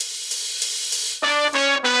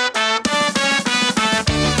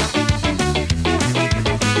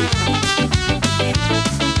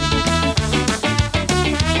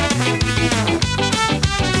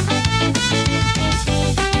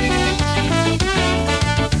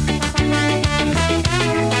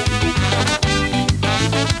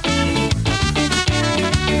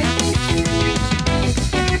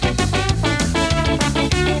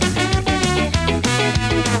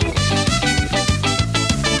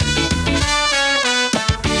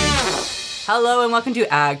Hello and welcome to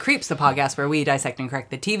Ad Creeps, the podcast where we dissect and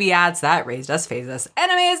correct the TV ads that raised us, phased us,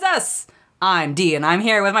 and amazed us. I'm Dee, and I'm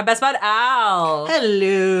here with my best bud, Al.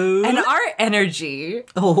 Hello. And our energy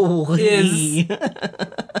is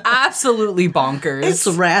absolutely bonkers. It's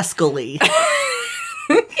rascally.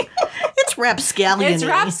 It's rapscallion. It's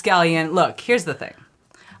rapscallion. Look, here's the thing.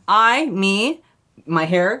 My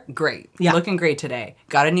hair, great. Yeah. Looking great today.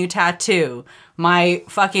 Got a new tattoo. My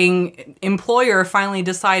fucking employer finally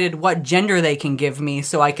decided what gender they can give me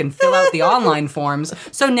so I can fill out the online forms.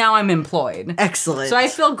 So now I'm employed. Excellent. So I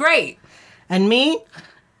feel great. And me,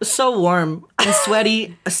 so warm and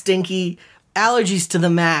sweaty, stinky, allergies to the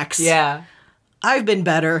max. Yeah. I've been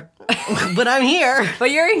better, but I'm here.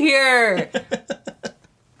 But you're here.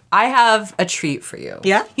 I have a treat for you.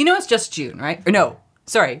 Yeah? You know it's just June, right? Or no,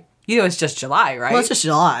 sorry. You know it's just July, right? Well, it's just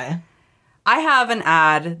July. I have an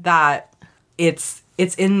ad that it's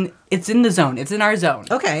in the zone. It's in our zone.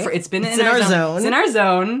 Okay. It's in our zone. It's in our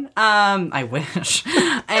zone. I wish.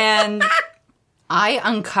 And I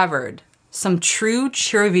uncovered some true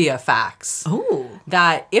trivia facts. Oh.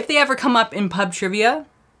 That if they ever come up in pub trivia,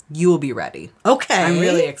 you will be ready. Okay. I'm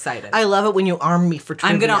really excited. I love it when you arm me for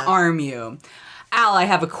trivia. I'm going to arm you. Al, I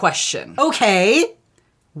have a question. Okay.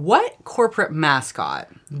 What corporate mascot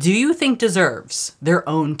do you think deserves their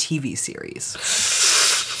own TV series?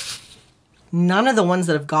 None of the ones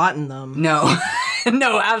that have gotten them. No.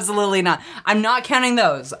 No, absolutely not. I'm not counting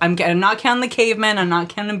those. I'm not counting the caveman. I'm not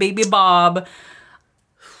counting Baby Bob.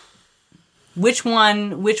 Which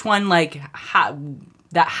one like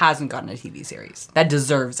that hasn't gotten a TV series that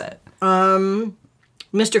deserves it?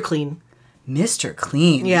 Mr. Clean. Mr.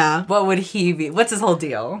 Clean. Yeah. What would he be? What's his whole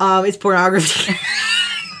deal? It's pornography.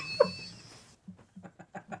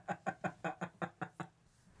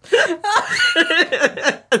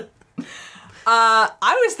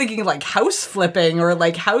 I was thinking like house flipping or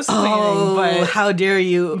like house cleaning, but how dare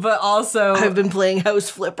you? But also, I've been playing House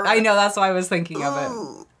Flipper. I know, that's why I was thinking of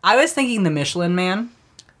it. I was thinking the Michelin Man.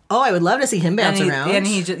 Oh, I would love to see him bounce around. And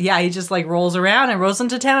he just like rolls around and rolls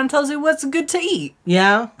into town and tells you what's good to eat.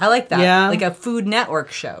 Yeah. I like that. Yeah. Like a Food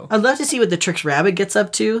Network show. I'd love to see what the Trix Rabbit gets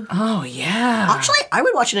up to. Oh, yeah. Actually, I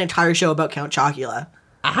would watch an entire show about Count Chocula.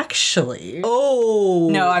 Actually. Oh.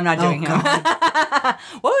 No, I'm not doing him.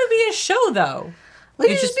 What would be his show, though? Well,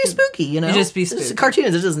 it'd just be spooky, you know? It'd just be spooky. It's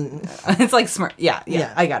cartoons, it doesn't... It's like smart. Yeah.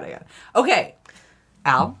 I got it. Okay.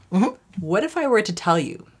 Al, what if I were to tell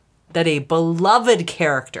you that a beloved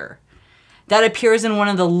character that appears in one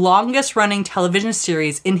of the longest running television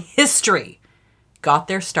series in history got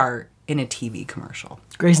their start in a TV commercial?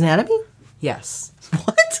 Grey's Anatomy? Yes.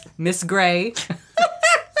 What? Miss Grey.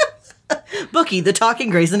 Bookie, the talking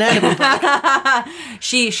Grey's Anatomy book.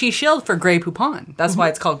 She shilled for Grey Poupon. That's why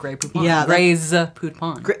it's called Grey Poupon. Yeah. Grey's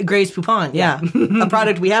Poupon. Grey's Poupon, yeah. A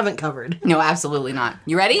product we haven't covered. No, absolutely not.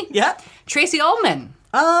 You ready? Yeah. Tracy Ullman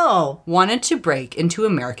Oh. wanted to break into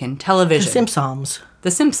American television. The Simpsons.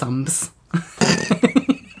 The Simpsons.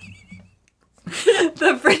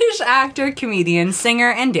 The British actor, comedian,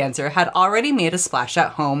 singer, and dancer had already made a splash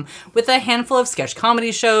at home with a handful of sketch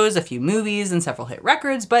comedy shows, a few movies, and several hit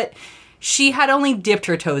records, but she had only dipped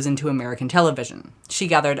her toes into American television. She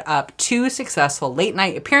gathered up 2 successful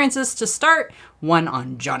late-night appearances to start, one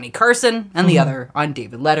on Johnny Carson and the other on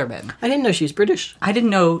David Letterman. I didn't know she was British. I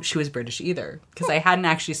didn't know she was British either, because I hadn't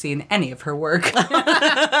actually seen any of her work.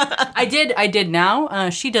 I did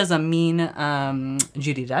now. She does a mean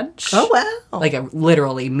Judi Dench. Oh, wow. Like a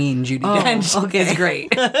literally mean Judi Dench. okay. It's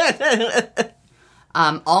great.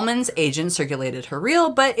 Ullman's agent circulated her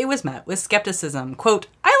reel, but it was met with skepticism. Quote,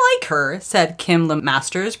 "I like her," said Kim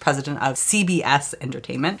Lemasters, president of CBS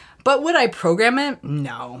Entertainment, "but would I program it?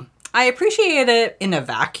 No. I appreciate it in a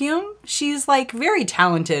vacuum. She's like very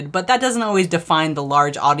talented, but that doesn't always define the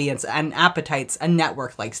large audience and appetites a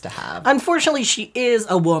network likes to have." Unfortunately, she is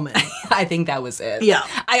a woman. I think that was it. Yeah.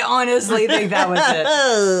 I honestly think that was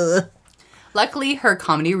it. Luckily, her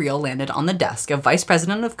comedy reel landed on the desk of Vice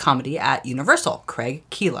President of Comedy at Universal, Craig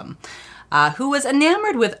Keelam, who was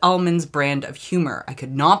enamored with Ullman's brand of humor. "I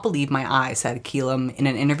could not believe my eyes," said Keelam in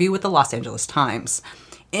an interview with the Los Angeles Times.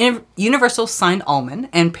 Universal signed Ullman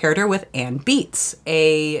and paired her with Ann Beats,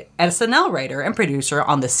 a SNL writer and producer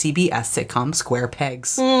on the CBS sitcom Square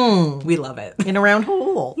Pegs. We love it. In a round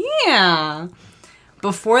hole. Yeah.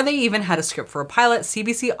 Before they even had a script for a pilot,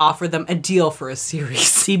 CBC offered them a deal for a series.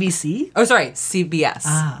 CBC? Oh, sorry, CBS.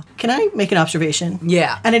 Can I make an observation?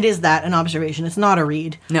 Yeah. And it is that, an observation. It's not a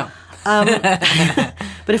read. No.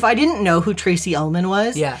 But if I didn't know who Tracy Ullman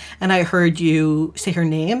was, Yeah. and I heard you say her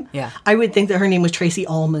name, Yeah. I would think that her name was Tracy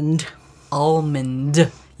Almond.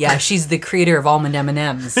 Almond. Yeah, she's the creator of almond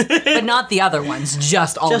M&Ms, but not the other ones.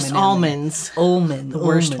 Just almond. Just almonds. Almond. The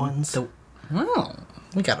worst ones. Oh,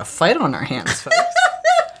 we got a fight on our hands, folks.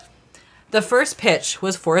 The first pitch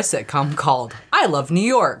was for a sitcom called I Love New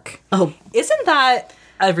York. Oh. Isn't that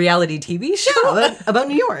a reality TV show? Yeah, about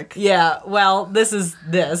New York. Yeah, well, this is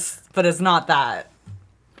this, but it's not that.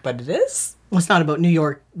 But it is? Well, it's not about New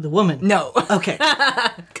York, the woman. No. Okay.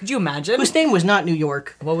 Could you imagine? Whose name was not New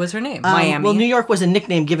York. What was her name? Miami. Well, New York was a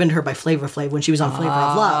nickname given to her by Flavor Flav when she was on Flavor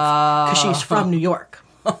of Love. Because she's from New York.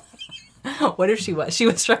 What if she was? She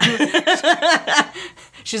was from...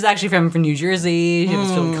 She's actually from New Jersey. She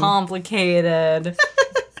was really complicated.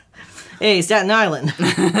 Hey, Staten Island.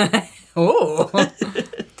 Oh.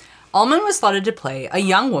 Ullman was slotted to play a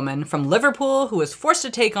young woman from Liverpool who was forced to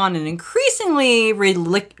take on an increasingly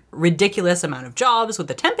ridiculous amount of jobs with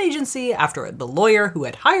the temp agency after the lawyer who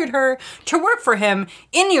had hired her to work for him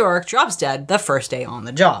in New York drops dead the first day on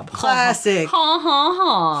the job. Classic. Ha ha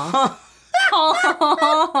ha.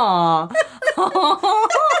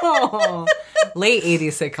 Late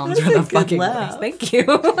 80s sitcoms are the fucking worst. Thank you.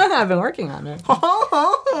 I've been working on it.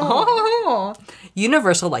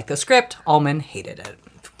 Universal liked the script. Ullman hated it.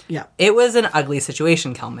 Yeah. It was an ugly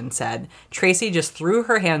situation, Kelman said. Tracy just threw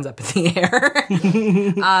her hands up in the air.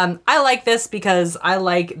 I like this because I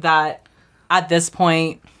like that at this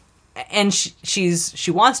point, and she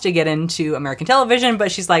wants to get into American television,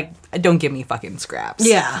 but she's like, don't give me fucking scraps.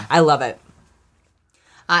 Yeah. I love it.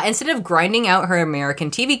 Instead of grinding out her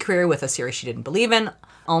American TV career with a series she didn't believe in,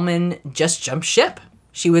 Ullman just jumped ship.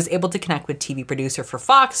 She was able to connect with TV producer for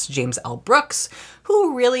Fox, James L. Brooks,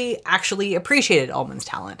 who really actually appreciated Ullman's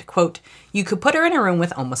talent. Quote, you could put her in a room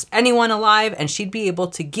with almost anyone alive and she'd be able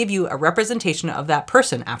to give you a representation of that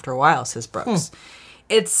person after a while, says Brooks.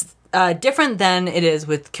 It's different than it is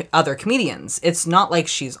with other comedians. It's not like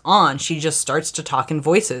she's on. She just starts to talk in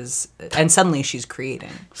voices and suddenly she's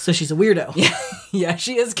creating. So she's a weirdo. Yeah,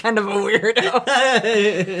 she is kind of a weirdo.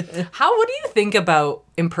 What do you think about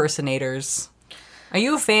impersonators? Are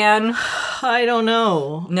you a fan? I don't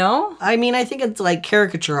know. No? I mean, I think it's like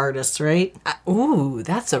caricature artists, right? Ooh,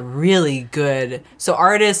 that's a really good... So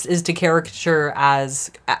artists is to caricature as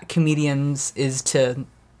comedians is to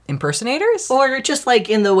impersonators? Or just like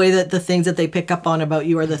in the way that the things that they pick up on about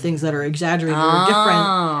you are the things that are exaggerated or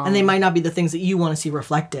different. And they might not be the things that you want to see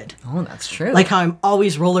reflected. Oh, that's true. Like how I'm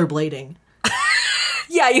always rollerblading.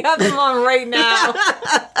 Yeah, you have them on right now.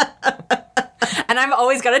 And I've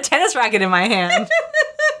always got a tennis racket in my hand.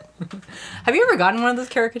 Have you ever gotten one of those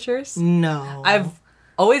caricatures? No. I've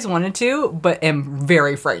always wanted to, but am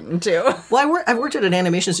very frightened to. Well, I've worked at an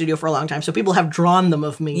animation studio for a long time, so people have drawn them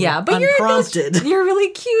of me. Yeah, but unprompted. You're really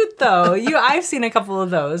cute, though. I've seen a couple of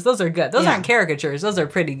those. Those are good. Those aren't caricatures. Those are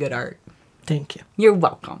pretty good art. Thank you. You're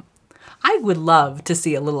welcome. I would love to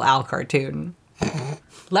see a little Al cartoon.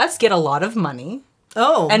 Let's get a lot of money.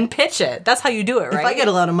 Oh. And pitch it. That's how you do it, right? If I get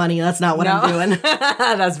a lot of money, that's not what I'm doing.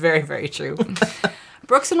 That's very, very true.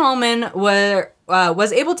 Brooks and Ullman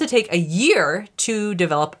was able to take a year to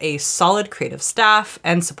develop a solid creative staff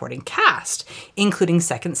and supporting cast, including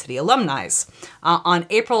Second City alumni. On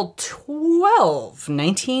April 12,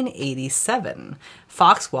 1987,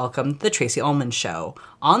 Fox welcomed The Tracy Ullman Show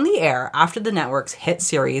on the air after the network's hit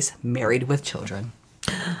series Married with Children.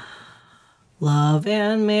 Love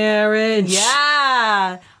and marriage.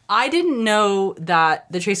 Yeah. I didn't know that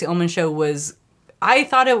The Tracy Ullman Show was... I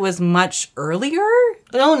thought it was much earlier.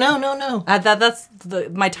 No. My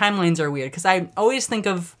timelines are weird because I always think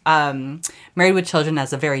of Married with Children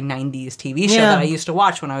as a very 90s TV show that I used to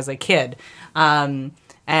watch when I was a kid. And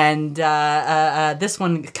this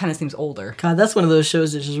one kind of seems older. God, that's one of those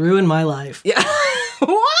shows that just ruined my life. Yeah.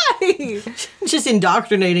 Why? Just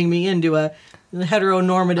indoctrinating me into a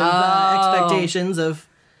heteronormative expectations of...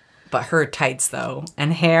 But her tights, though,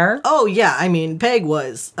 and hair. Oh, yeah. I mean, Peg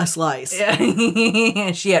was a slice.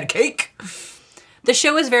 Yeah. She had cake. The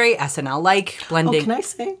show is very SNL-like, blending... Oh, can I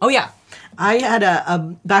say? Oh, yeah. I had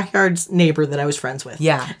a backyard neighbor that I was friends with.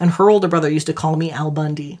 Yeah. And her older brother used to call me Al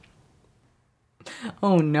Bundy.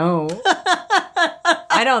 Oh, no.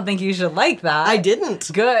 I don't think you should like that. I didn't.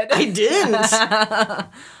 Good. I didn't.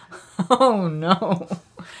 Oh, no.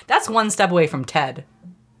 That's one step away from Ted.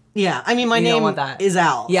 Yeah. I mean, my name is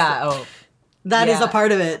Al. Yeah. So that is a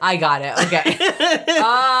part of it. I got it. Okay.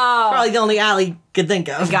 Oh. Probably the only Al he could think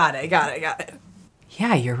of. Got it.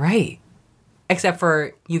 Yeah, you're right. Except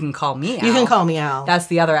for you can call me Al. You can call me Al. That's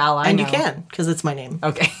the other Al I know. And you can, because it's my name.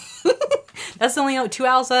 Okay. That's the only two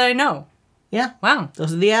Al's that I know. Yeah. Wow.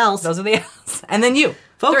 Those are the Al's. Those are the Al's. And then you.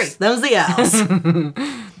 Folks, 3. those are the Al's.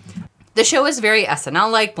 The show is very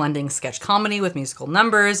SNL-like, blending sketch comedy with musical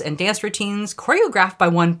numbers and dance routines, choreographed by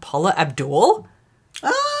one Paula Abdul,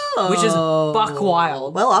 which is buck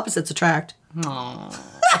wild. Well, opposites attract.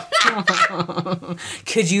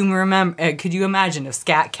 Could you imagine if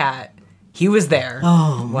Scat Cat, he was there?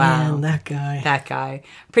 Oh, wow. Man, that guy. That guy.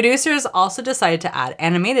 Producers also decided to add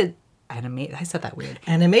I said that weird.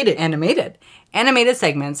 Animated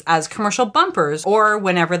segments as commercial bumpers or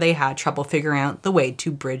whenever they had trouble figuring out the way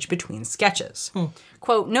to bridge between sketches.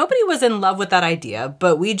 Quote, nobody was in love with that idea,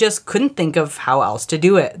 but we just couldn't think of how else to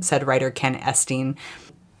do it, said writer Ken Esteen.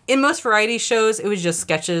 In most variety shows, it was just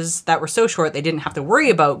sketches that were so short they didn't have to worry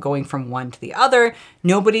about going from one to the other.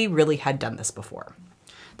 Nobody really had done this before.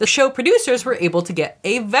 The show producers were able to get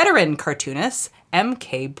a veteran cartoonist,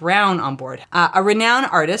 M.K. Brown, on board, a renowned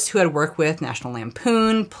artist who had worked with National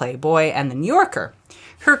Lampoon, Playboy, and The New Yorker.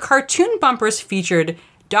 Her cartoon bumpers featured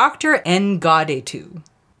Dr. N. God-A-2.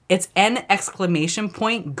 It's N exclamation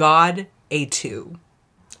point God A2.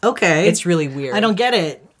 Okay. It's really weird. I don't get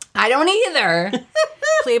it. I don't either.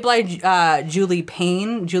 Played by Julie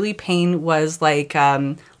Payne. Julie Payne was like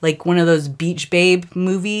one of those Beach Babe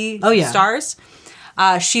movie stars.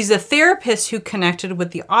 She's a therapist who connected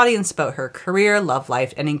with the audience about her career, love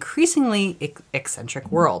life, and increasingly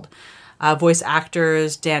eccentric world. Voice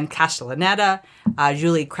actors Dan Castellaneta,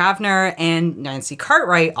 Julie Kravner, and Nancy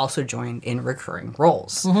Cartwright also joined in recurring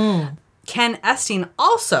roles. Mm-hmm. Ken Esteen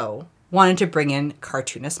also wanted to bring in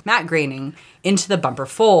cartoonist Matt Groening into the bumper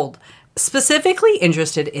fold, specifically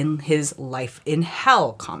interested in his Life in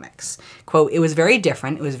Hell comics. Quote, it was very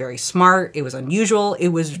different, it was very smart, it was unusual, it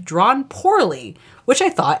was drawn poorly, which I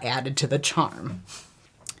thought added to the charm.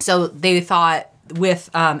 So they thought with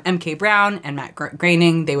M.K. Brown and Matt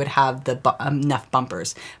Groening, they would have enough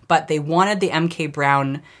bumpers. But they wanted the M.K.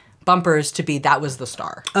 Brown bumpers to be, that was the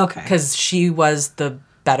star. Okay. Because she was the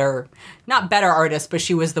not better artist, but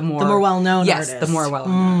she was the more well-known artist. Yes, the more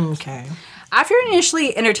well-known. Okay. After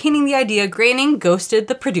initially entertaining the idea, Groening ghosted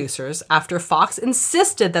the producers after Fox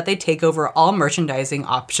insisted that they take over all merchandising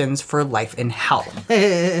options for Life in Hell.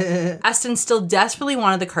 Esteen still desperately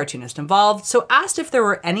wanted the cartoonist involved, so asked if there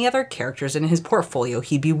were any other characters in his portfolio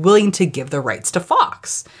he'd be willing to give the rights to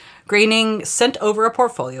Fox. Groening sent over a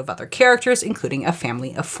portfolio of other characters, including a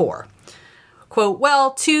family of 4. Quote,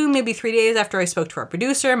 well, 2, maybe 3 days after I spoke to our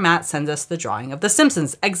producer, Matt sends us the drawing of The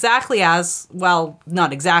Simpsons, exactly as, well,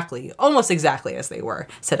 not exactly, almost exactly as they were,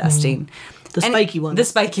 said Esteen. The spiky ones. The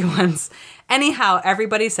spiky ones. Anyhow,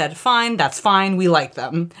 everybody said, fine, that's fine, we like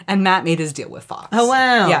them. And Matt made his deal with Fox. Oh,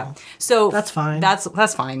 wow. Yeah. So that's fine.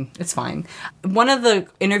 That's fine. It's fine. One of the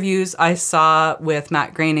interviews I saw with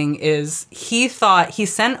Matt Groening is he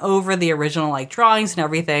sent over the original drawings and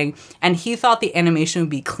everything, and he thought the animation would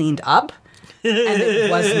be cleaned up. And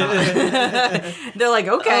it was not. They're like,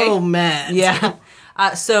 okay. Oh, man. Yeah.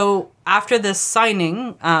 So after this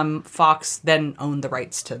signing, Fox then owned the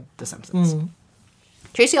rights to The Simpsons.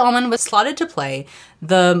 Tracy Ullman was slotted to play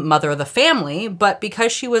the mother of the family, but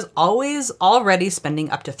because she was always already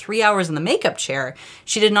spending up to 3 hours in the makeup chair,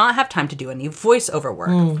 she did not have time to do any voiceover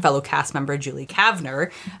work. Fellow cast member Julie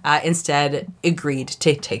Kavner instead agreed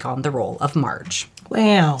to take on the role of Marge.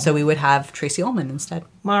 Wow. So we would have Tracy Ullman instead.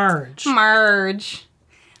 Marge.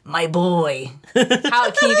 My boy.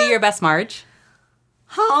 How can you do your best Marge?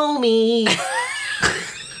 Homie.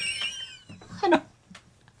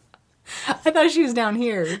 I thought she was down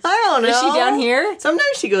here. I don't know. Is she down here?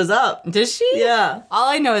 Sometimes she goes up. Does she? Yeah. All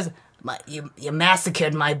I know is, you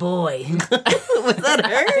massacred my boy. Was that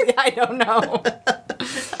her? I don't know.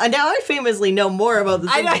 Now I famously know more about the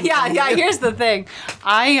Simpsons. Yeah. Here's the thing.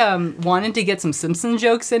 I wanted to get some Simpson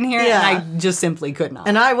jokes in here, and I just simply could not.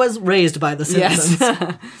 And I was raised by the Simpsons.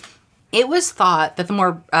 Yes. It was thought that the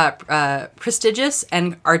more prestigious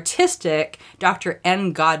and artistic Dr.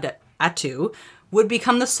 N. God-A-2 would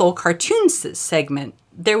become the sole cartoon segment.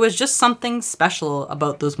 There was just something special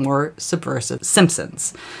about those more subversive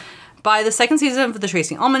Simpsons. By the second season of The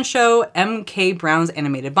Tracy Ullman Show, M.K. Brown's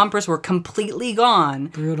animated bumpers were completely gone.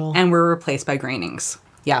 Brutal. And were replaced by Groening's.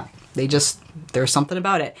 Yeah, there's something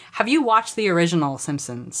about it. Have you watched the original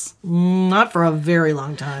Simpsons? Not for a very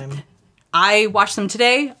long time. I watched them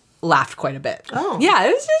today, laughed quite a bit. Oh. Yeah,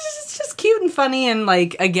 it was just cute and funny and,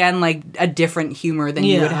 again, a different humor than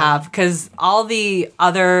you would have. Because all the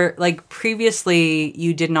other, previously,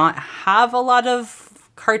 you did not have a lot of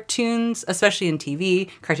cartoons, especially in TV,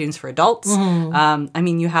 cartoons for adults. Mm-hmm.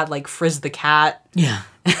 You had Frizz the Cat. Yeah.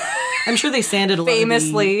 I'm sure they sanded a lot of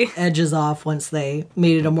the edges off once they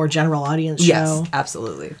made it a more general audience show. Yes,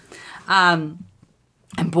 absolutely. And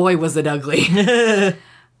boy, was it ugly.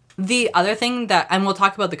 The other thing and we'll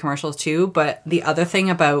talk about the commercials too, but the other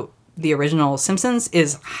thing about the original Simpsons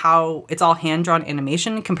is how it's all hand-drawn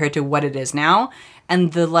animation compared to what it is now.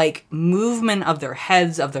 And the, like, movement of their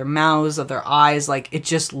heads, of their mouths, of their eyes, like, it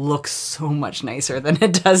just looks so much nicer than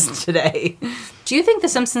it does today. Do you think The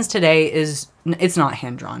Simpsons today it's not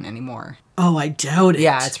hand-drawn anymore? Oh, I doubt it.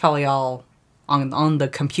 Yeah, it's probably all on the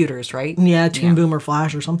computers, right? Yeah, Toon Boom or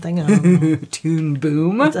Flash or something. I don't know. Toon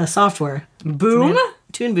Boom? It's a software. Boom?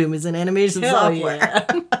 Toon Boom is an animation software.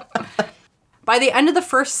 Yeah. By the end of the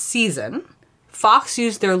first season, Fox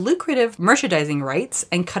used their lucrative merchandising rights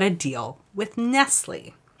and cut a deal with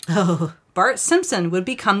Nestle. Oh. Bart Simpson would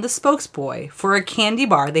become the spokesboy for a candy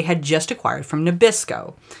bar they had just acquired from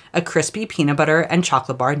Nabisco, a crispy peanut butter and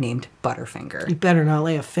chocolate bar named Butterfinger. You better not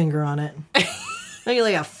lay a finger on it. No, you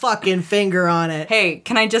lay a fucking finger on it. Hey,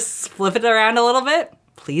 can I just flip it around a little bit?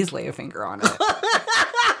 Please lay a finger on it.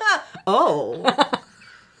 Oh.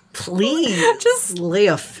 Please. Just lay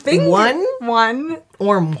a finger. One.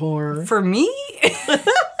 Or more. For me?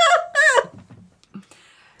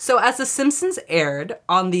 So as The Simpsons aired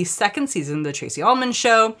on the second season of The Tracy Ullman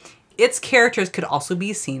Show, its characters could also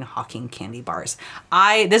be seen hawking candy bars.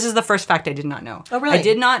 This is the first fact I did not know. Oh, really? I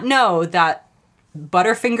did not know that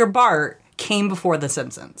Butterfinger Bart came before The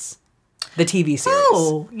Simpsons, the TV series.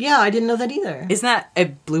 Oh, yeah, I didn't know that either. Isn't that,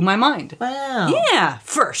 it blew my mind. Wow. Yeah,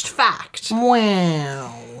 first fact.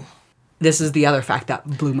 Wow. This is the other fact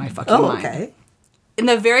that blew my fucking mind. Okay. In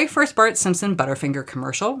the very first Bart Simpson Butterfinger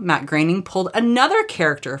commercial, Matt Groening pulled another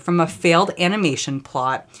character from a failed animation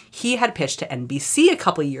plot he had pitched to NBC a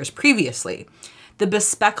couple of years previously. The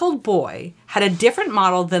bespectacled boy had a different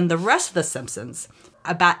model than the rest of the Simpsons.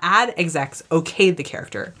 Ad execs okayed the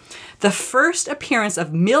character. The first appearance of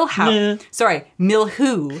Milhouse,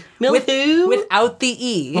 Milhou, without the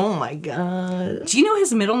E. Oh my god. Do you know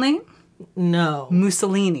his middle name? No.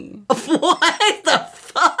 Mussolini. What the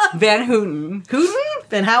fuck? Van Houten.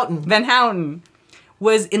 Van Houten. Van Houten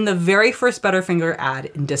was in the very first Butterfinger ad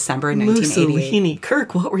in December 1988. Mussolini.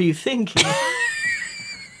 Kirk, what were you thinking?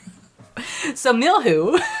 So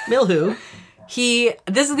Milhou.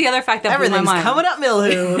 This is the other fact that blew my mind. Everything's coming up,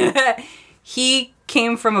 Milhou. He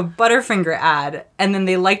came from a Butterfinger ad, and then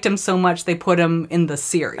they liked him so much they put him in the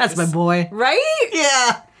series. That's my boy. Right?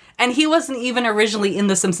 Yeah. And he wasn't even originally in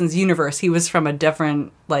the Simpsons universe. He was from a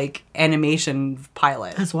different, like, animation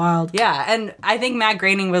pilot. That's wild. Yeah, and I think Matt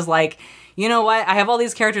Groening was like, you know what? I have all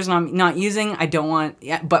these characters I'm not using. I don't want...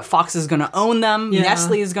 Yeah, but Fox is going to own them. Yeah.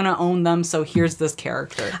 Nestle is going to own them. So here's this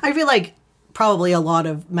character. I feel like probably a lot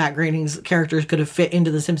of Matt Groening's characters could have fit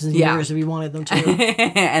into the Simpsons universe if he wanted them to.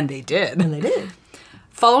 And they did.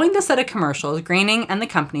 Following the set of commercials, Groening and the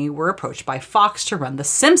company were approached by Fox to run The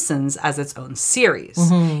Simpsons as its own series.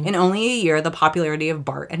 Mm-hmm. In only a year, the popularity of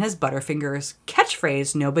Bart and his Butterfingers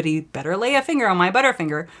catchphrase, "Nobody better lay a finger on my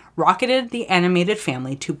Butterfinger," rocketed the animated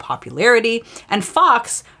family to popularity, and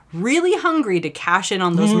Fox, really hungry to cash in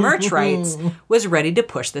on those merch rights, was ready to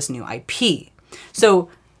push this new IP. So,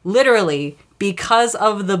 literally, because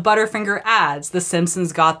of the Butterfinger ads, The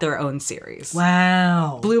Simpsons got their own series.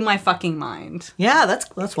 Wow. Blew my fucking mind. Yeah,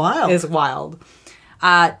 that's wild. It's wild.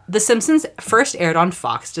 The Simpsons first aired on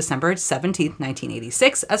Fox December 17th,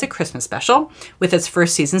 1986 as a Christmas special, with its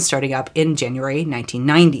first season starting up in January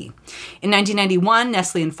 1990. In 1991,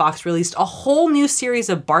 Nestle and Fox released a whole new series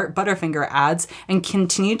of Bart Butterfinger ads and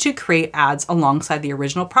continued to create ads alongside the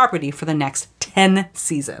original property for the next 10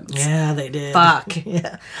 seasons. Yeah, they did. Fuck.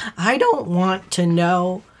 Yeah. I don't want to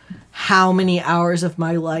know how many hours of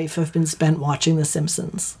my life have been spent watching The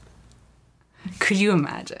Simpsons. Could you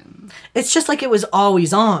imagine? It's just like it was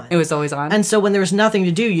always on. It was always on? And so when there's nothing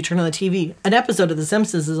to do, you turn on the TV. An episode of The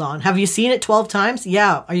Simpsons is on. Have you seen it 12 times?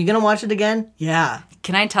 Yeah. Are you going to watch it again? Yeah.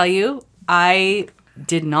 Can I tell you, I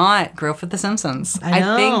did not grow up with The Simpsons. I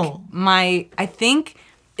know. I think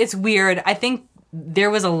it's weird. I think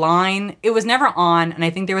there was a line, it was never on, and I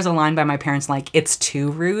think there was a line by my parents like, "It's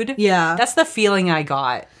too rude." Yeah. That's the feeling I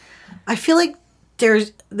got. I feel like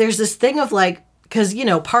there's this thing of like, because, you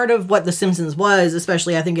know, part of what The Simpsons was,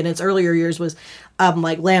 especially I think in its earlier years, was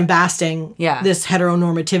like lambasting this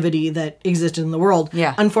heteronormativity that existed in the world.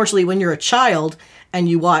 Yeah. Unfortunately, when you're a child and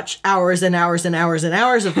you watch hours and hours and hours and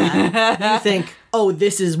hours of that, you think, oh,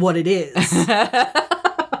 this is what it is.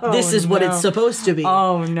 This is what it's supposed to be.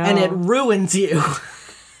 Oh, no. And it ruins you.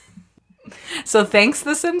 So thanks,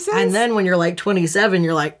 The Simpsons? And then when you're like 27,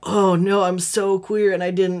 you're like, oh, no, I'm so queer and I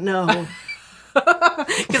didn't know.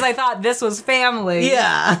 Because I thought this was family.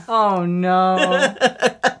 Yeah. Oh, no.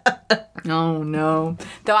 Oh, no.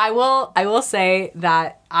 Though I will say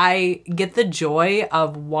that I get the joy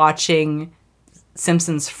of watching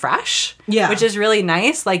Simpsons fresh. Yeah. Which is really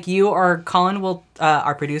nice. Like you or Colin will,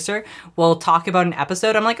 our producer, will talk about an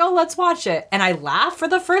episode. I'm like, oh, let's watch it. And I laugh for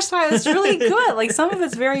the first time. It's really good. Like some of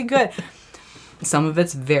it's very good. Some of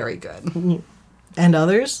it's very good. And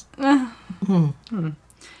others?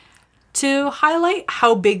 To highlight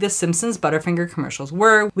how big the Simpsons Butterfinger commercials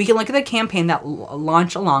were, we can look at the campaign that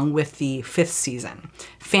launched along with the 5th season.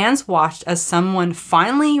 Fans watched as someone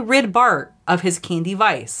finally rid Bart of his candy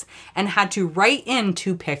vice and had to write in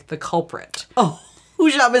to pick the culprit. Oh,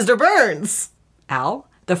 who shot Mr. Burns? Al,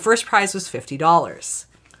 the first prize was $50.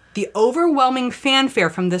 The overwhelming fanfare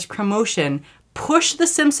from this promotion pushed the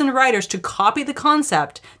Simpson writers to copy the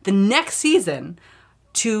concept the next season,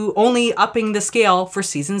 to only upping the scale for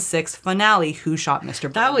season 6 finale, Who Shot Mr.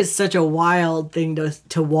 Burns. That was such a wild thing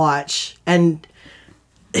to watch. And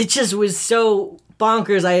it just was so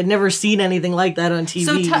bonkers. I had never seen anything like that on TV.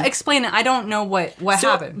 So explain it. I don't know what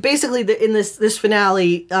happened. Basically, in this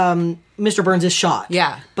finale, Mr. Burns is shot.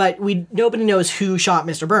 Yeah. But nobody knows who shot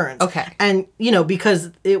Mr. Burns. Okay. And,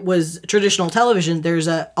 because it was traditional television, there's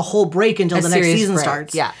a whole break until the next season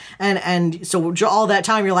starts. Yeah. And so all that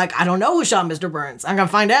time, you're like, I don't know who shot Mr. Burns. I'm going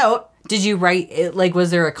to find out. Did you write it? Like,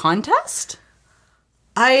 was there a contest?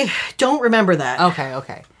 I don't remember that.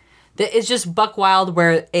 Okay. It's just buck wild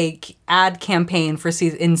where a ad campaign for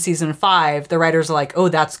in season 5, the writers are like, oh,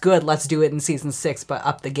 that's good. Let's do it in season 6, but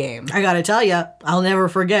up the game. I gotta tell you, I'll never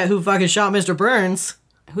forget who fucking shot Mr. Burns.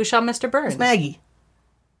 Who shot Mr. Burns? It's Maggie.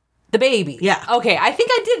 The baby. Yeah. Okay, I think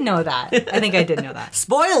I did know that.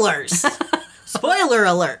 Spoilers. Spoiler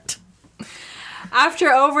alert. After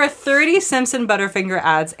over 30 Simpson Butterfinger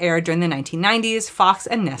ads aired during the 1990s, Fox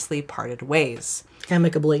and Nestle parted ways.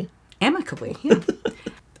 Amicably, yeah.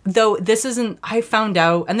 Though this isn't, I found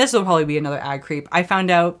out, and this will probably be another ad creep, I found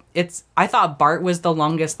out I thought Bart was the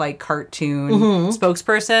longest, cartoon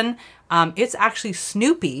spokesperson. It's actually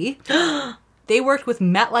Snoopy. They worked with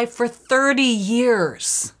MetLife for 30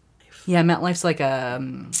 years. Yeah, MetLife's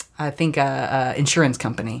a insurance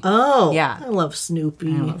company. Oh. Yeah. I love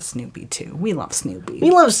Snoopy. I love Snoopy, too. We love Snoopy.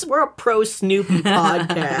 We're a pro-Snoopy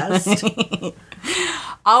podcast.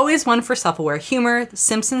 Always one for self-aware humor, the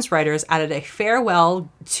Simpsons writers added a farewell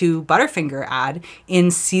to Butterfinger ad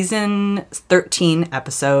in season 13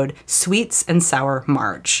 episode Sweets and Sour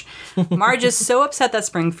Marge. Marge is so upset that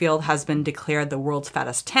Springfield has been declared the world's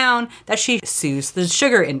fattest town that she sues the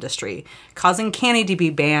sugar industry, causing candy to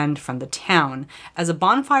be banned from the town. As a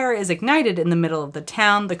bonfire is ignited in the middle of the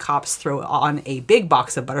town, the cops throw on a big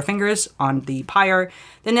box of Butterfingers on the pyre.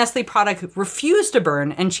 The Nestle product refused to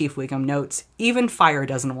burn, and Chief Wiggum notes, even fire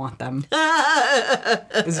doesn't want them.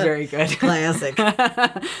 It's very good. Classic.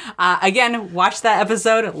 Again, watched that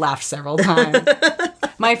episode, laughed several times.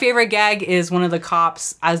 My favorite gag is one of the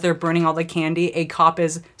cops, as they're burning all the candy, a cop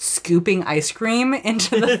is scooping ice cream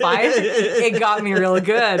into the fire. It got me real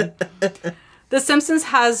good. The Simpsons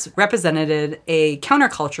has represented a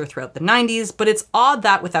counterculture throughout the 90s, but it's odd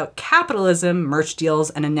that without capitalism, merch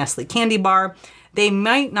deals, and a Nestle candy bar, they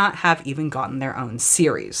might not have even gotten their own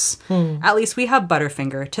series. At least we have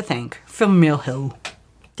Butterfinger to thank for Milhoo.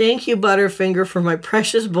 Thank you, Butterfinger, for my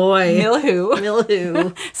precious boy.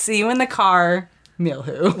 Milhoo. See you in the car,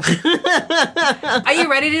 Milhoo. Are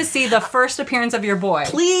you ready to see the first appearance of your boy?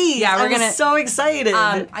 Please. Yeah, I'm so excited.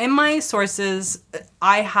 In my sources,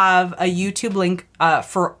 I have a YouTube link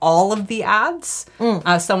for all of the ads.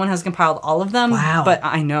 Someone has compiled all of them. Wow. But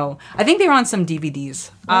I know. I think they were on some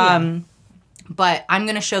DVDs. But I'm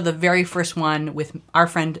going to show the very first one with our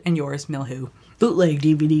friend and yours, Milhoo. Bootleg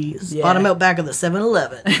DVDs. Yeah. Bought them out back of the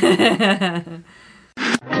 7-Eleven.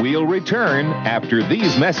 We'll return after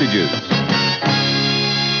these messages.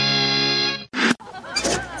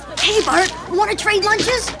 Hey, Bart, want to trade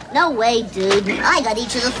lunches? No way, dude. I got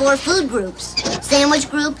each of the 4 food groups. Sandwich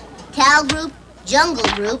group, cow group, jungle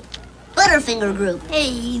group, Butterfinger group.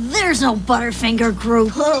 Hey, there's no Butterfinger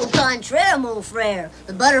group. Au contraire, mon frere.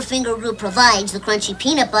 The Butterfinger group provides the crunchy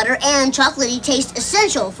peanut butter and chocolatey taste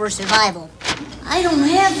essential for survival. I don't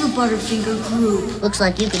have the Butterfinger group. Looks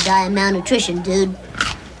like you could die of malnutrition, dude.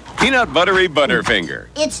 Peanut buttery Butterfinger.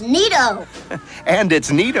 It's Neato. And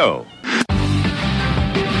it's Neato.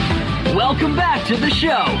 Welcome back to the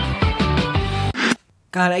show.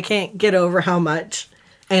 God, I can't get over how much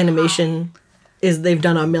animation they've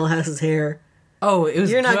done on Milhouse's hair. Oh, it was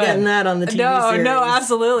You're not getting that on the TV series. No,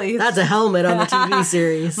 absolutely. That's a helmet on the TV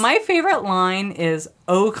series. My favorite line is,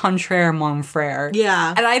 au contraire, mon frere.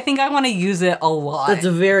 Yeah. And I think I want to use it a lot. That's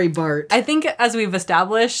a very Bart. I think as we've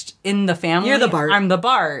established in the family, you're the Bart. I'm the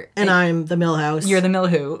Bart. And I'm the Milhouse. You're the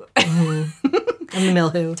Milhoo. Mm-hmm. I'm the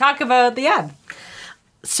Milhoo. Talk about the ad.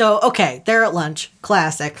 So, okay, they're at lunch.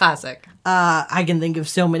 Classic. I can think of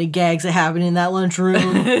so many gags that happen in that lunchroom.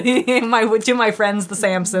 To my friends, the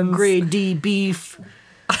Sampsons. Grade D beef.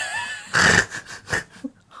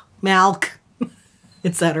 Milk.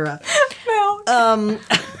 Etc. Milk.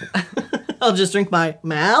 I'll just drink my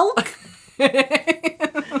milk.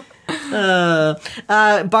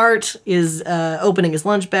 Bart is opening his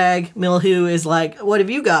lunch bag. Milhouse is like, "What have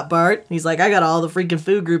you got, Bart?" He's like, "I got all the freaking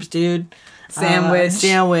food groups, dude.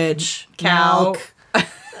 Sandwich, cow, milk,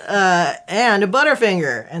 and a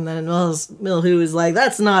Butterfinger." And then Milhouse is like,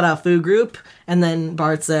 "That's not a food group." And then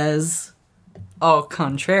Bart says, "Au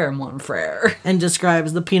contraire, mon frère," and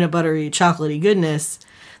describes the peanut buttery, chocolatey goodness.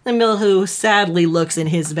 Then Milhouse sadly looks in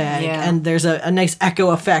his bag, and there's a nice echo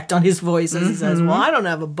effect on his voice as he says, "Well, I don't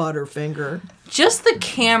have a Butterfinger." Just the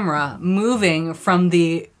camera moving from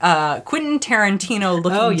the Quentin Tarantino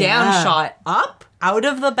looking down shot up out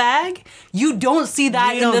of the bag. You don't see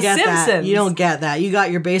that in The Simpsons. You don't get that. You got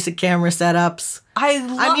your basic camera setups.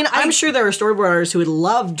 I'm sure there are storyboarders who would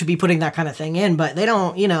love to be putting that kind of thing in, but they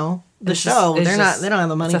don't, they don't have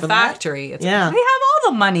the money for that. It's a factory. They have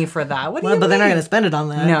all the money for that. What do you mean? But they're not going to spend it on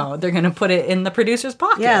that. No, they're going to put it in the producer's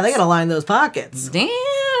pockets. Yeah, they got to line those pockets.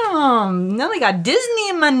 Damn. Now they got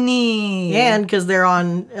Disney money. And because they're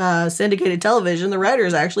on syndicated television, the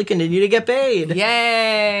writers actually continue to get paid.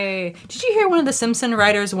 Yay. Did you hear one of the Simpson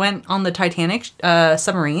writers went on the Titanic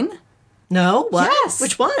submarine? No? What? Yes.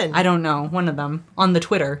 Which one? I don't know. One of them. On the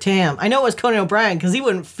Twitter. Damn. I know it was Conan O'Brien because he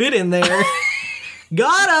wouldn't fit in there.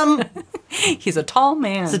 Got him. He's a tall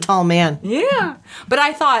man. He's a tall man. Yeah. But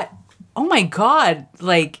I thought, oh my God,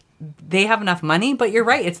 like, they have enough money, but you're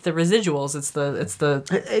right. It's the residuals. It's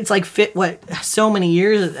like so many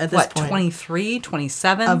years at this point. 23,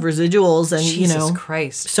 27? Of residuals and, Jesus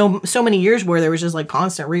Christ. So many years where there was just like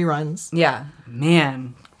constant reruns. Yeah.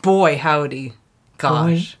 Man. Boy, howdy.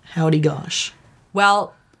 Gosh. Boy, howdy gosh.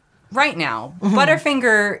 Well, right now,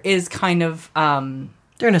 Butterfinger is kind of...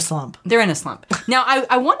 They're in a slump. Now,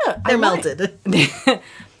 I want to... They're melted.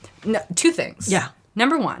 No, two things. Yeah.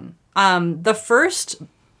 Number one, the first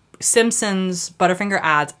Simpsons Butterfinger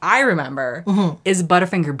ads I remember is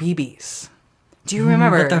Butterfinger BBs. Do you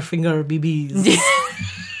remember? Butterfinger BBs.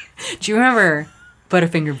 Do you remember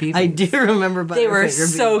Butterfinger BBs? I do remember Butterfinger BBs. They were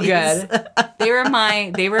so good. They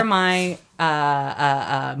were my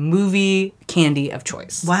movie candy of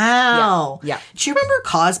choice. Wow. Yeah. Do you remember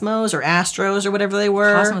Cosmos or Astros or whatever they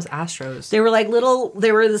were? Cosmos Astros. They were like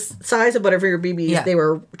they were the size of Butterfinger BBs. Yeah. They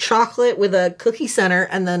were chocolate with a cookie center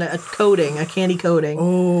and then a candy coating.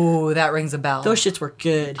 Oh, that rings a bell. Those shits were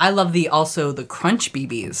good. I love the Crunch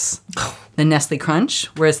BBs. The Nestle Crunch,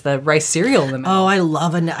 where it's the rice cereal in the middle. Oh,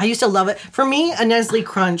 I used to love it. For me, a Nestle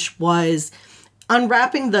Crunch was...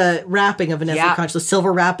 Unwrapping the wrapping of a Nestle Crunch, the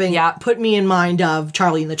silver wrapping, put me in mind of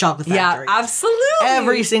Charlie and the Chocolate Factory. Yeah, absolutely.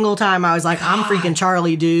 Every single time I was like, I'm freaking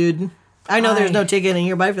Charlie, dude. I know there's no ticket in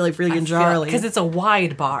here, but I feel like freaking Charlie. Because it's a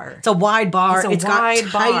wide bar. It's a wide bar. It's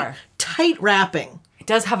got tight wrapping. It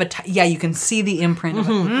does have you can see the imprint of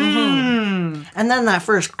it. And then that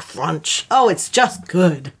first crunch. Oh, it's just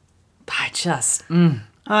good. I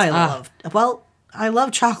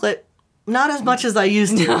love chocolate. Not as much as I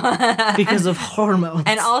used to because of hormones.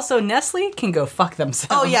 And also, Nestle can go fuck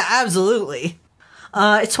themselves. Oh, yeah, absolutely.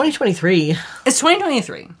 It's 2023. It's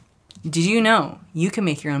 2023. Did you know you can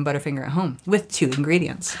make your own Butterfinger at home with 2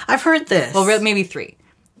 ingredients? I've heard this. Well, maybe 3.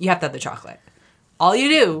 You have to have the chocolate. All you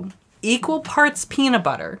do, equal parts peanut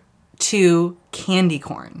butter to candy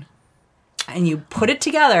corn. And you put it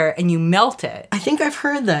together and you melt it. I think I've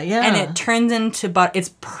heard that, yeah. And it turns into butter.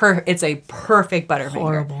 It's a perfect Butterfinger.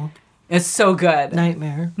 Horrible. It's so good.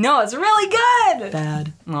 Nightmare. No, it's really good.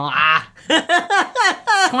 Bad.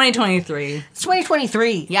 2023. It's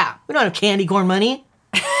 2023. Yeah. We don't have candy corn money.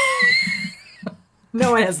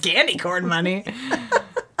 No one has candy corn money.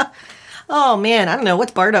 Oh, man. I don't know.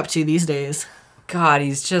 What's Bart up to these days? God,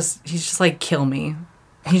 he's just like, kill me.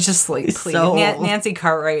 He's just like, please. So Nancy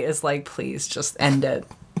Cartwright is like, please, just end it.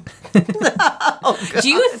 Do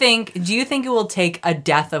you think it will take a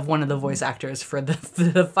death of one of the voice actors for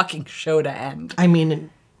the fucking show to end? I mean,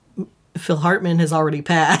 Phil Hartman has already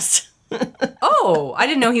passed. Oh, I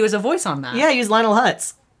didn't know he was a voice on that. Yeah, he was Lionel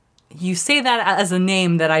Hutz. You say that as a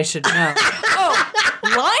name that I should know. Oh,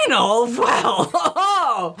 Lionel? Well,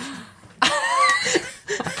 oh.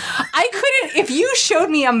 I couldn't, if you showed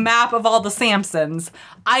me a map of all the Sampsons,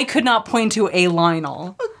 I could not point to a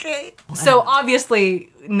Lionel. Okay. So obviously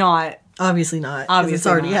not. Obviously not. Obviously it's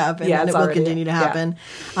already happened, and it will continue to happen.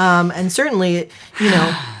 Yeah. And certainly,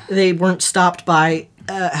 they weren't stopped by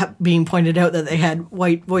being pointed out that they had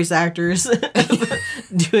white voice actors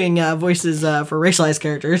doing voices for racialized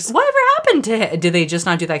characters. Whatever happened happened to? Did they just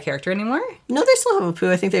not do that character anymore? No, they still have Apu.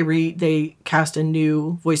 I think they cast a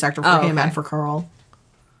new voice actor for him and for Carl.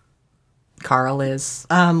 Carl is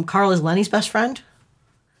Lenny's best friend.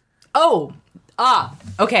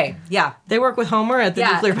 Okay, yeah. They work with Homer at the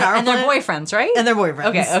nuclear power plant. And they're boyfriends, right? And they're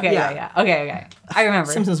boyfriends. Okay, yeah. Okay. I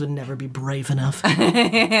remember. Simpsons would never be brave enough.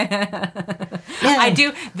 I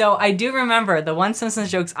do remember the one Simpsons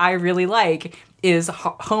jokes I really like is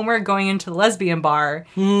Homer going into the lesbian bar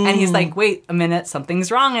and he's like, wait a minute, something's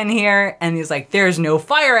wrong in here. And he's like, there's no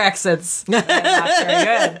fire exits. That's very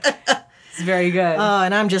good. It's very good. Oh,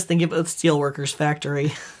 and I'm just thinking about the Steelworkers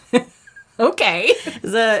Factory. Okay.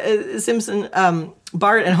 The Simpson,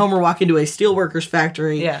 Bart and Homer walk into a steelworkers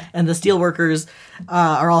factory, and the steelworkers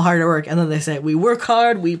are all hard at work, and then they say, we work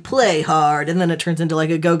hard, we play hard, and then it turns into like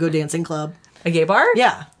a go-go dancing club. A gay bar?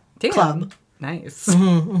 Yeah. Damn. Club. Nice. There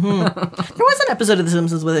was an episode of The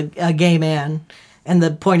Simpsons with a gay man, and the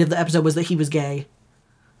point of the episode was that he was gay.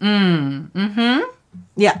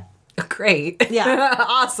 Yeah. Great. Yeah.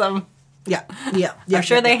 Awesome. Yeah. I'm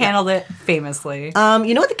sure they handled it famously.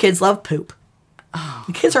 You know what the kids love? Poop. Oh.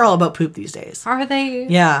 The kids are all about poop these days. Are they?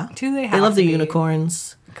 Yeah. Do they have They love the be?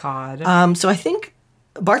 unicorns. God. So I think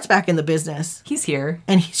Bart's back in the business. He's here.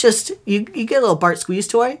 And he's just, you get a little Bart squeeze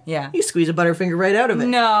toy. Yeah. You squeeze a Butterfinger right out of it.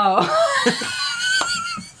 No.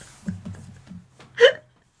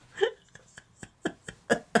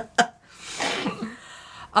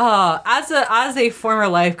 As a former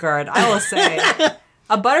lifeguard, I will say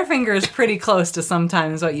a Butterfinger is pretty close to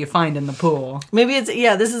sometimes what you find in the pool. Maybe it's,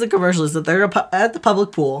 this is a commercial. Is that they're at the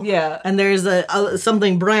public pool. Yeah. And there's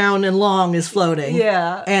something brown and long is floating.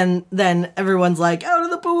 Yeah. And then everyone's like, out of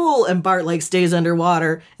the pool. And Bart like stays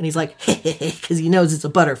underwater. And he's like, because he knows it's a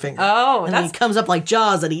Butterfinger. Oh, and then he comes up like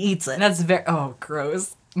Jaws and he eats it. That's very,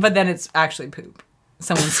 gross. But then it's actually poop.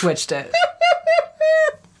 Someone switched it.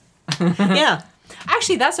 Yeah.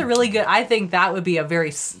 Actually, that's a really good, I think that would be a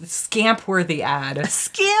very scamp-worthy ad.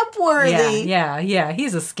 Scamp-worthy? Yeah.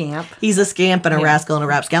 He's a scamp. He's a scamp and a rascal and a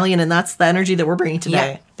rapscallion, and that's the energy that we're bringing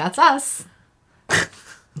today. Yeah, that's us.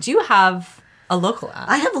 Do you have a local ad?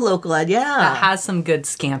 I have a local ad, yeah. That has some good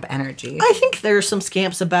scamp energy. I think there's some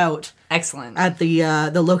scamps about. Excellent. At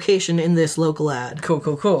the location in this local ad.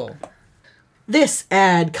 Cool. This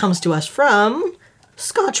ad comes to us from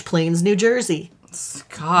Scotch Plains, New Jersey.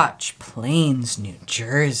 Scotch Plains, New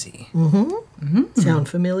Jersey. Sound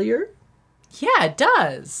familiar? Yeah, it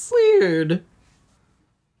does. Weird.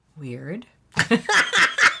 I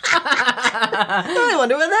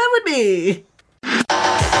wonder what that would be.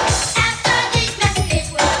 After these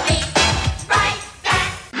messages, we'll be right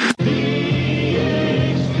back.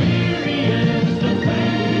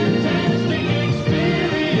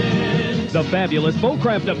 The fabulous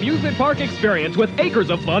Beaucraft Amusement Park experience with acres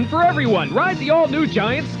of fun for everyone. Ride the all-new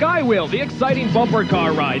Giant Skywheel, the exciting bumper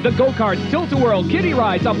car ride, the go-karts, Tilt-A-Whirl, kiddie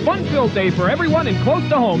rides, a fun-filled day for everyone and close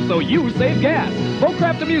to home so you save gas.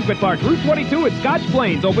 Beaucraft Amusement Park, Route 22 at Scotch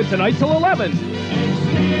Plains, open tonight till 11.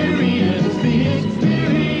 Experience the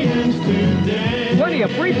experience today. Plenty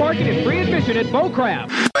of free parking and free admission at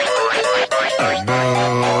Beaucraft. And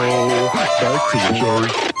now, back to the show.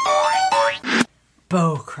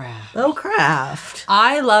 Beaucraft.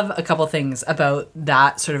 I love a couple things about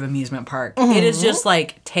that sort of amusement park. It is just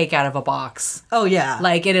like take out of a box. Oh, yeah.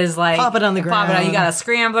 Like it is like pop it on the ground. Pop it on. You got a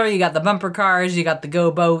scrambler, you got the bumper cars, you got the go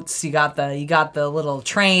boats, you got the little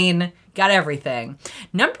train, got everything.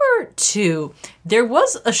 Number 2, there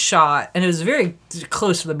was a shot, and it was very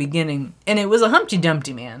close to the beginning, and it was a Humpty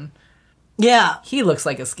Dumpty man. Yeah. He looks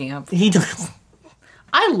like a scamp. He does.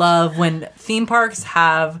 I love when theme parks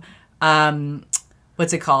have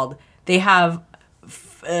what's it called? They have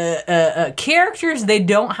characters they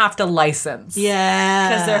don't have to license. Yeah.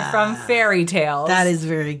 Because they're from fairy tales. That is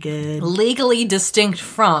very good. Legally distinct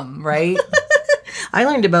from, right? I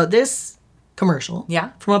learned about this commercial. Yeah.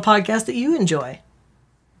 From a podcast that you enjoy.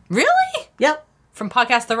 Really? Yep. From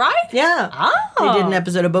Podcast The Ride? Yeah. Oh. They did an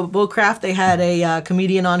episode of Beaucraft. They had a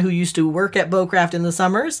comedian on who used to work at Beaucraft in the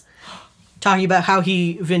summers, talking about how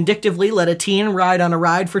he vindictively let a teen ride on a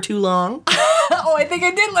ride for too long. Oh, I think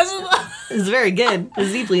I did listen to that. It's very good.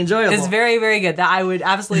 It's deeply enjoyable. It's very, very good. That I would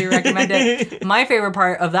absolutely recommend it. My favorite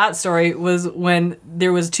part of that story was when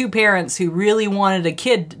there was 2 parents who really wanted a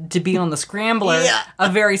kid to be on the scrambler, a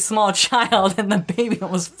very small child, and the baby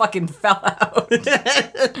almost fucking fell out.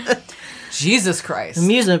 Jesus Christ.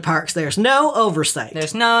 Amusement parks, there's no oversight.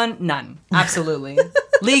 There's none. Absolutely.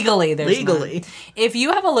 Legally, there's none. If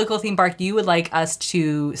you have a local theme park you would like us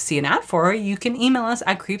to see an ad for, you can email us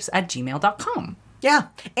at creeps@gmail.com. Yeah.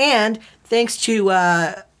 And thanks to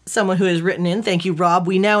someone who has written in, thank you, Rob.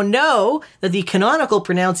 We now know that the canonical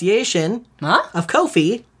pronunciation of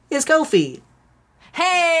Ko-fi is Ko-fi.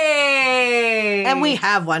 Hey! And we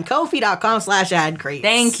have one. Ko-fi.com/adcreeps.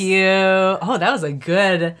 Thank you. Oh, that was a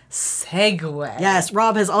good segue. Yes,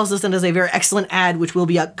 Rob has also sent us a very excellent ad, which will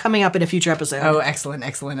be coming up in a future episode. Oh, excellent,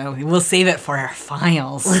 excellent. Oh, we'll save it for our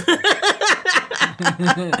files. Okay,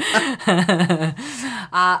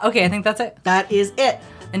 I think that's it. That is it.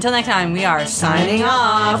 Until next time, we are signing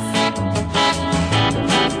off.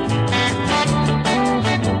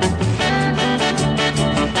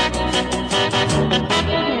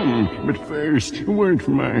 But first, a word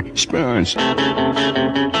from our sponsor.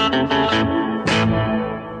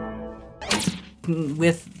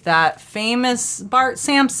 With that famous Bart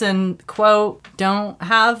Simpson quote, don't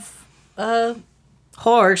have a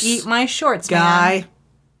horse eat my shorts, guy.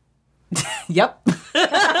 Man. Yep.